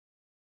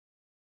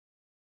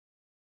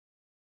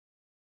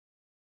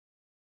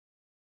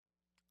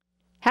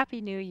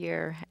Happy New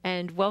Year,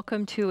 and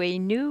welcome to a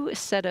new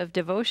set of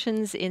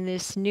devotions in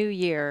this new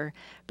year.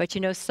 But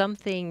you know, some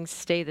things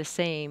stay the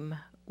same.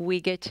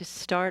 We get to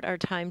start our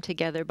time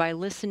together by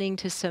listening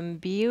to some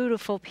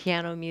beautiful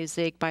piano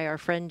music by our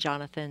friend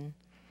Jonathan.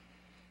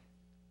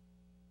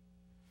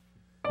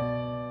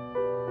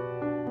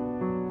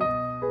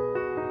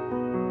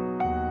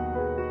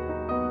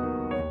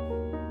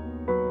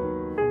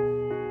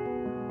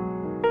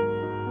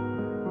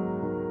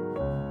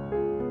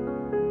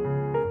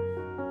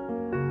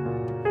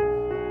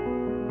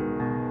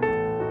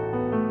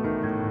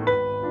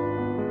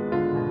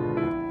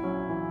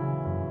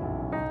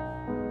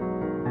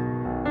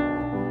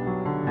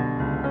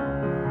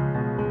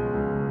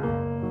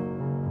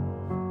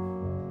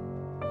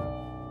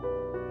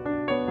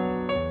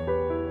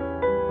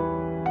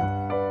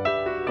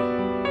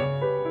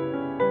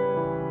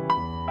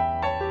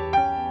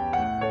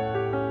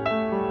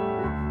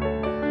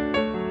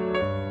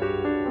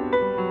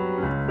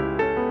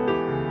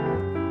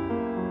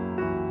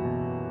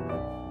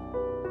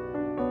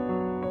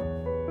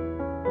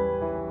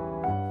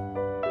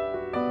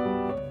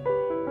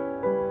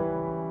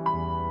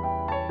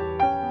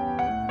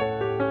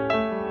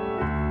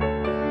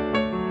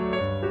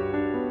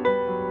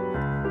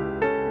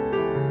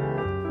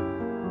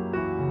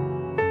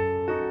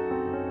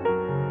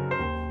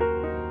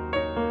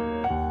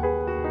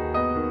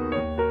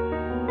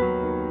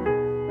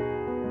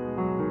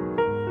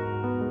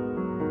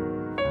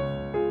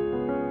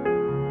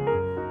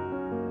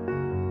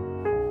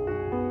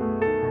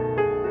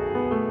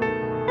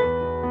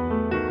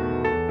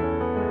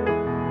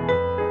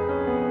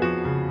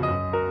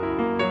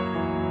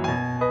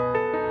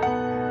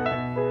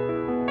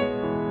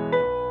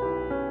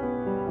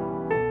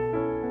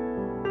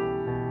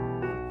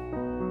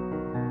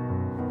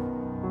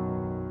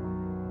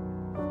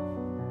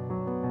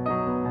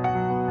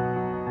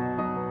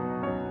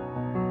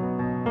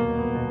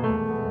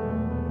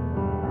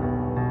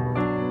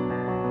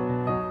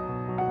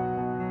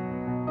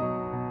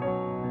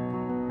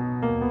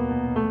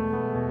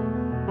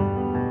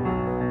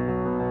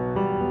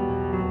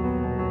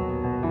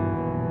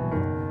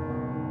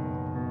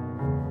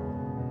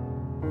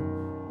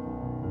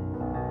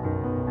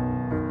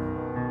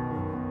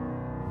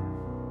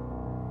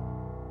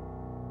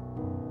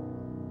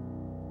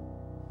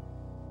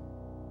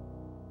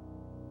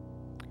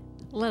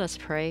 Let us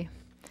pray.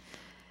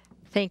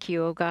 Thank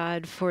you, O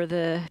God, for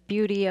the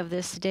beauty of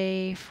this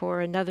day,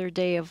 for another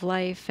day of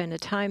life and a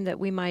time that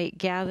we might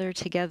gather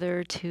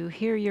together to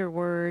hear your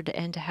word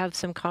and to have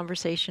some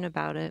conversation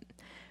about it.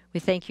 We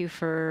thank you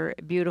for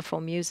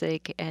beautiful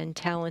music and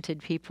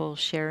talented people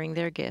sharing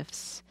their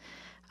gifts.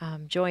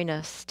 Join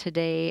us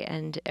today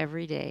and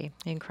every day.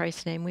 In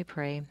Christ's name we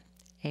pray.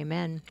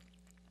 Amen.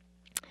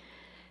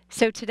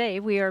 So today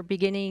we are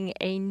beginning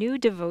a new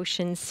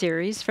devotion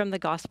series from the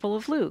Gospel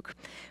of Luke.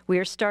 We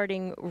are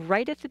starting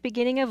right at the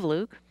beginning of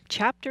Luke,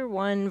 chapter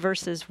 1,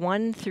 verses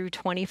 1 through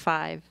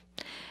 25.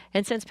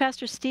 And since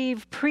Pastor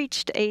Steve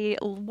preached a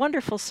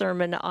wonderful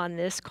sermon on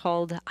this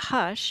called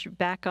Hush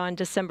back on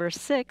December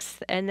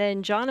 6th, and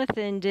then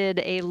Jonathan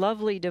did a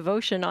lovely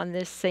devotion on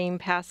this same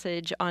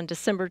passage on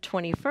December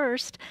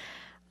 21st,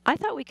 I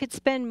thought we could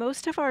spend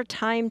most of our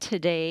time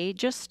today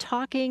just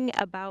talking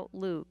about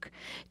Luke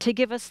to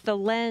give us the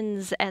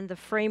lens and the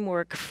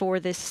framework for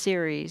this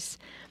series.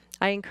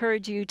 I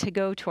encourage you to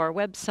go to our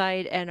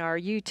website and our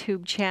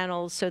YouTube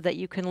channels so that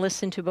you can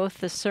listen to both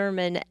the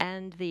sermon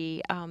and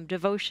the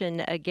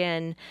devotion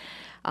again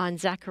on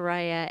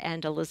Zechariah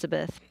and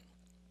Elizabeth.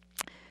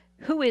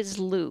 Who is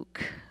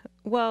Luke?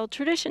 Well,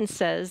 tradition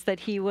says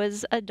that he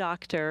was a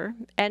doctor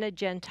and a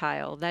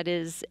Gentile, that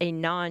is, a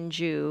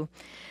non-Jew.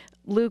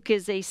 Luke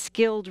is a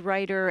skilled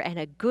writer and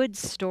a good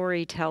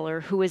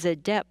storyteller who is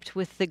adept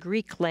with the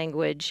Greek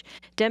language,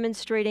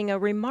 demonstrating a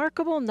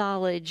remarkable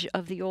knowledge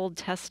of the Old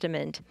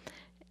Testament.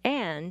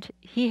 And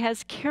he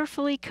has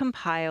carefully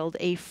compiled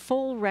a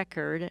full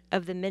record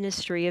of the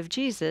ministry of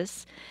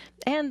Jesus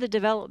and the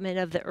development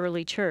of the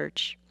early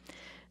church.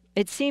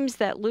 It seems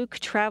that Luke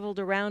traveled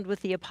around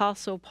with the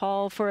Apostle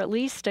Paul for at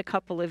least a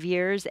couple of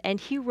years, and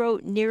he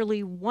wrote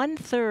nearly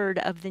 1/3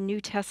 of the New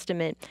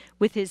Testament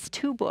with his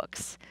two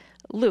books,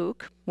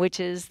 Luke, which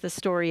is the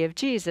story of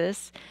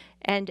Jesus,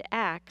 and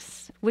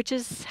Acts, which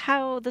is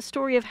the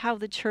story of how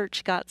the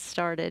church got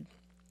started.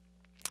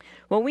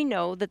 Well, we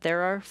know that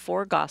there are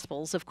 4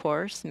 Gospels, of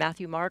course,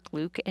 Matthew, Mark,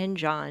 Luke, and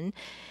John.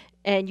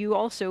 And you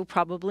also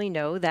probably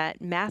know that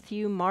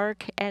Matthew,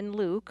 Mark, and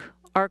Luke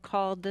are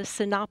called the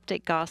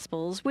Synoptic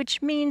Gospels,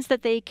 which means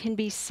that they can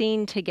be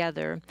seen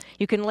together.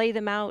 You can lay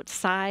them out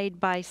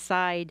side by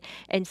side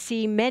and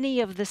see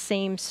many of the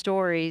same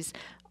stories,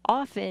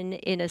 often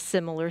in a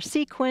similar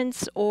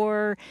sequence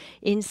or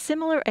in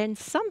similar and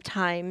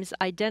sometimes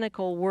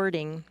identical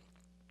wording.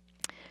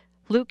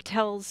 Luke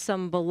tells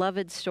some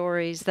beloved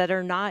stories that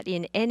are not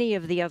in any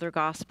of the other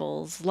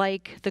Gospels,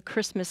 like the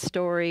Christmas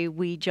story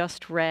we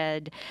just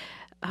read,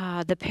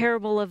 the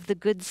parable of the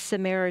Good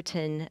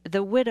Samaritan,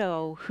 the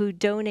widow who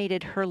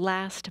donated her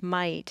last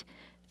mite,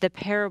 the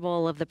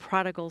parable of the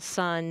prodigal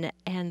son,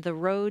 and the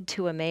road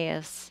to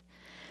Emmaus.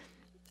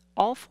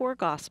 All four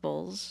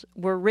Gospels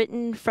were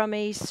written from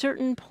a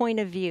certain point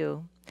of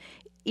view.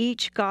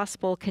 Each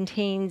Gospel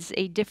contains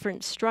a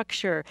different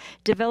structure,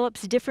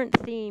 develops different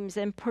themes,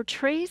 and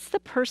portrays the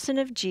person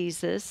of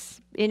Jesus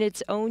in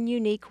its own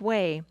unique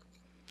way.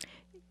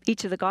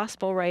 Each of the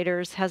Gospel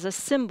writers has a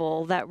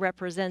symbol that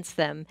represents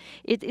them.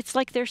 It's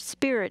like their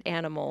spirit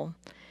animal.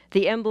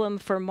 The emblem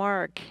for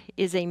Mark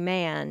is a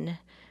man.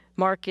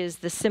 Mark is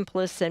the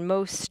simplest and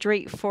most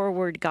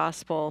straightforward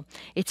gospel.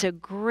 It's a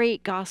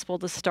great gospel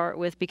to start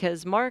with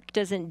because Mark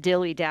doesn't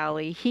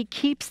dilly-dally. He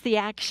keeps the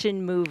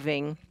action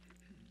moving.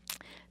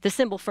 The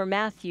symbol for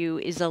Matthew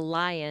is a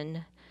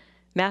lion.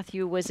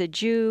 Matthew was a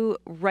Jew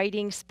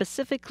writing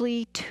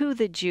specifically to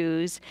the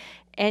Jews,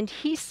 and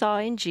he saw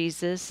in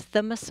Jesus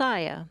the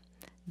Messiah,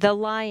 the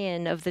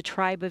Lion of the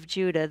tribe of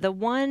Judah, the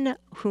one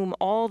whom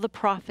all the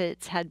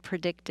prophets had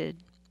predicted.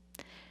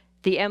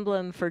 The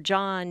emblem for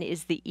John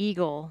is the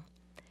eagle.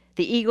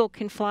 The eagle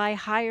can fly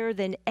higher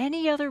than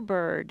any other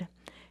bird.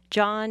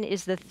 John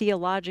is the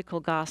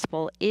theological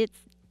gospel.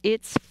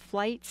 Its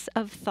flights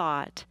of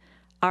thought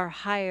are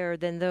higher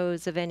than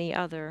those of any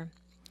other.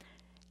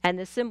 And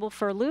the symbol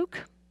for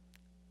Luke?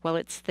 Well,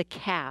 it's the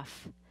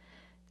calf.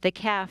 The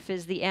calf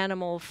is the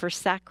animal for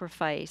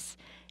sacrifice,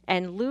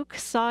 and Luke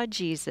saw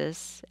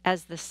Jesus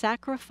as the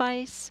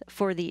sacrifice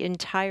for the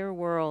entire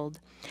world.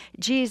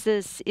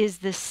 Jesus is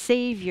the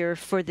Savior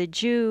for the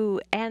Jew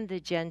and the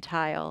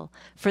Gentile,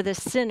 for the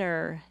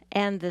sinner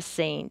and the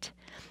saint.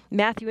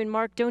 Matthew and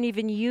Mark don't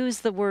even use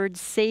the word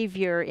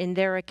Savior in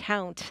their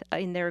account,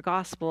 in their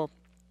gospel,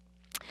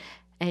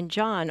 and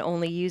John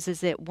only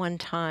uses it one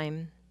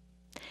time.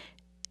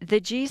 The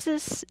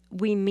Jesus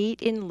we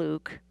meet in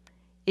Luke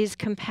is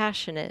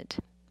compassionate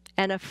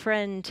and a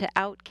friend to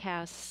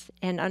outcasts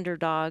and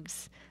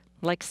underdogs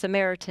like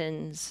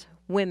Samaritans,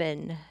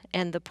 women,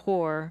 and the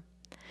poor.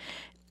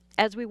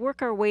 As we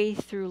work our way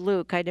through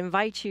Luke, I'd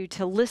invite you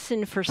to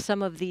listen for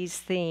some of these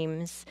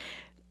themes.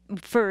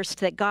 First,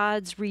 that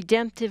God's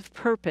redemptive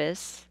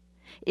purpose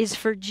is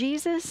for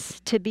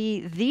Jesus to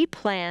be the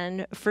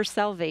plan for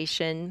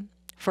salvation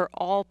for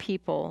all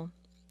people.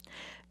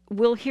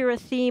 We'll hear a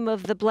theme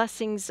of the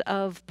blessings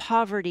of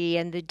poverty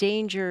and the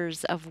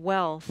dangers of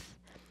wealth.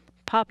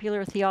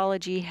 Popular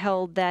theology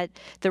held that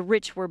the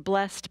rich were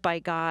blessed by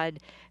God,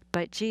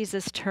 but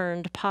Jesus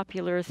turned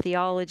popular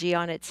theology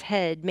on its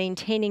head,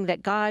 maintaining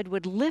that God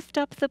would lift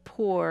up the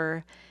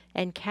poor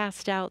and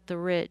cast out the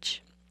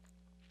rich.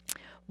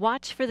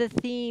 Watch for the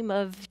theme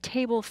of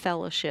table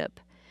fellowship.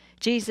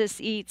 Jesus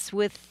eats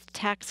with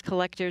tax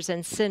collectors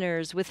and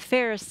sinners, with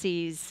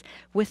Pharisees,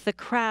 with the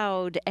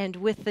crowd, and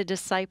with the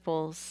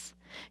disciples.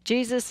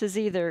 Jesus is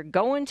either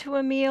going to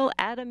a meal,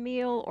 at a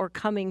meal, or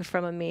coming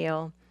from a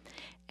meal.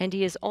 And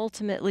he is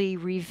ultimately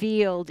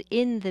revealed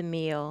in the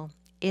meal,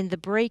 in the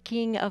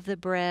breaking of the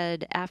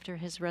bread after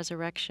his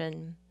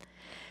resurrection.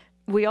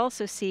 We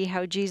also see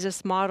how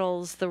Jesus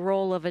models the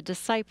role of a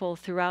disciple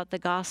throughout the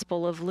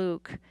Gospel of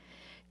Luke.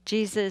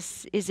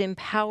 Jesus is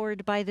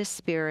empowered by the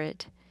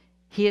Spirit.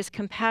 He is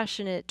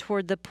compassionate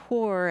toward the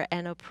poor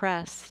and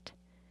oppressed.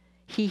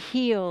 He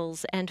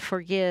heals and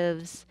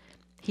forgives.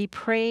 He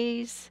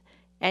prays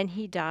and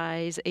he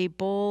dies a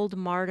bold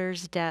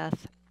martyr's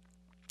death.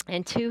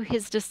 And to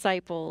his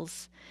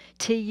disciples,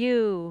 to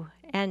you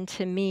and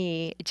to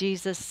me,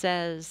 Jesus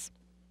says,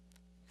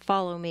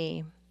 "Follow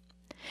me."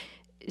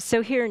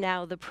 So hear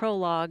now the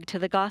prologue to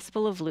the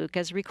Gospel of Luke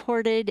as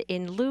recorded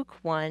in Luke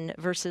 1,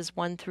 verses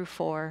 1 through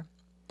 4.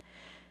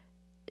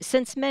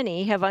 Since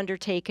many have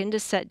undertaken to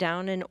set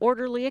down an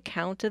orderly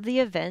account of the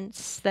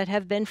events that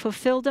have been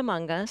fulfilled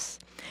among us,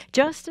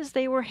 just as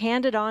they were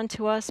handed on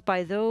to us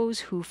by those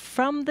who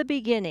from the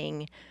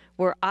beginning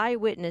were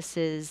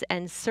eyewitnesses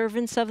and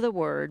servants of the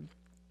word,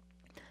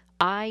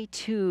 I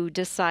too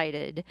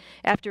decided,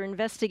 after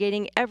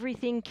investigating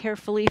everything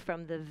carefully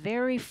from the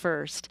very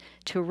first,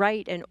 to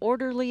write an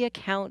orderly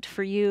account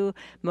for you,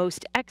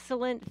 most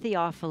excellent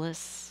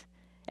Theophilus,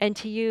 and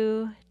to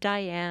you,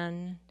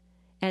 Diane,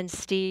 and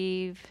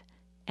Steve,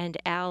 and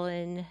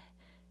Alan,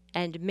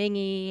 and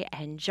Mingy,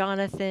 and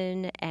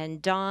Jonathan, and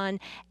Don,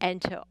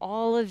 and to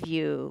all of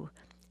you,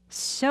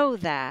 so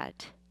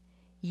that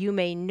you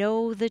may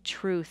know the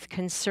truth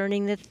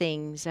concerning the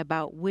things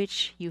about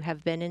which you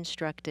have been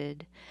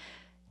instructed.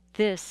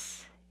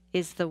 This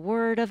is the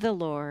word of the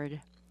Lord.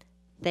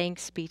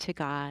 Thanks be to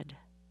God.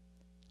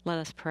 Let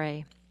us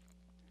pray.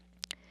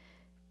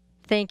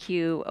 Thank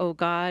you, O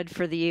God,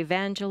 for the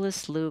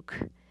evangelist Luke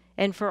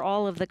and for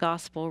all of the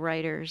gospel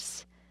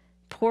writers.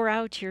 Pour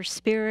out your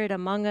Spirit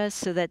among us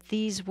so that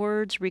these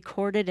words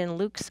recorded in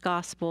Luke's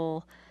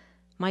gospel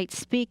might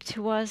speak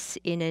to us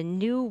in a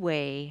new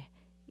way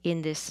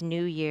in this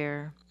new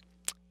year.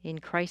 In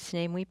Christ's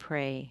name we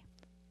pray.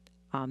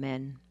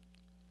 Amen.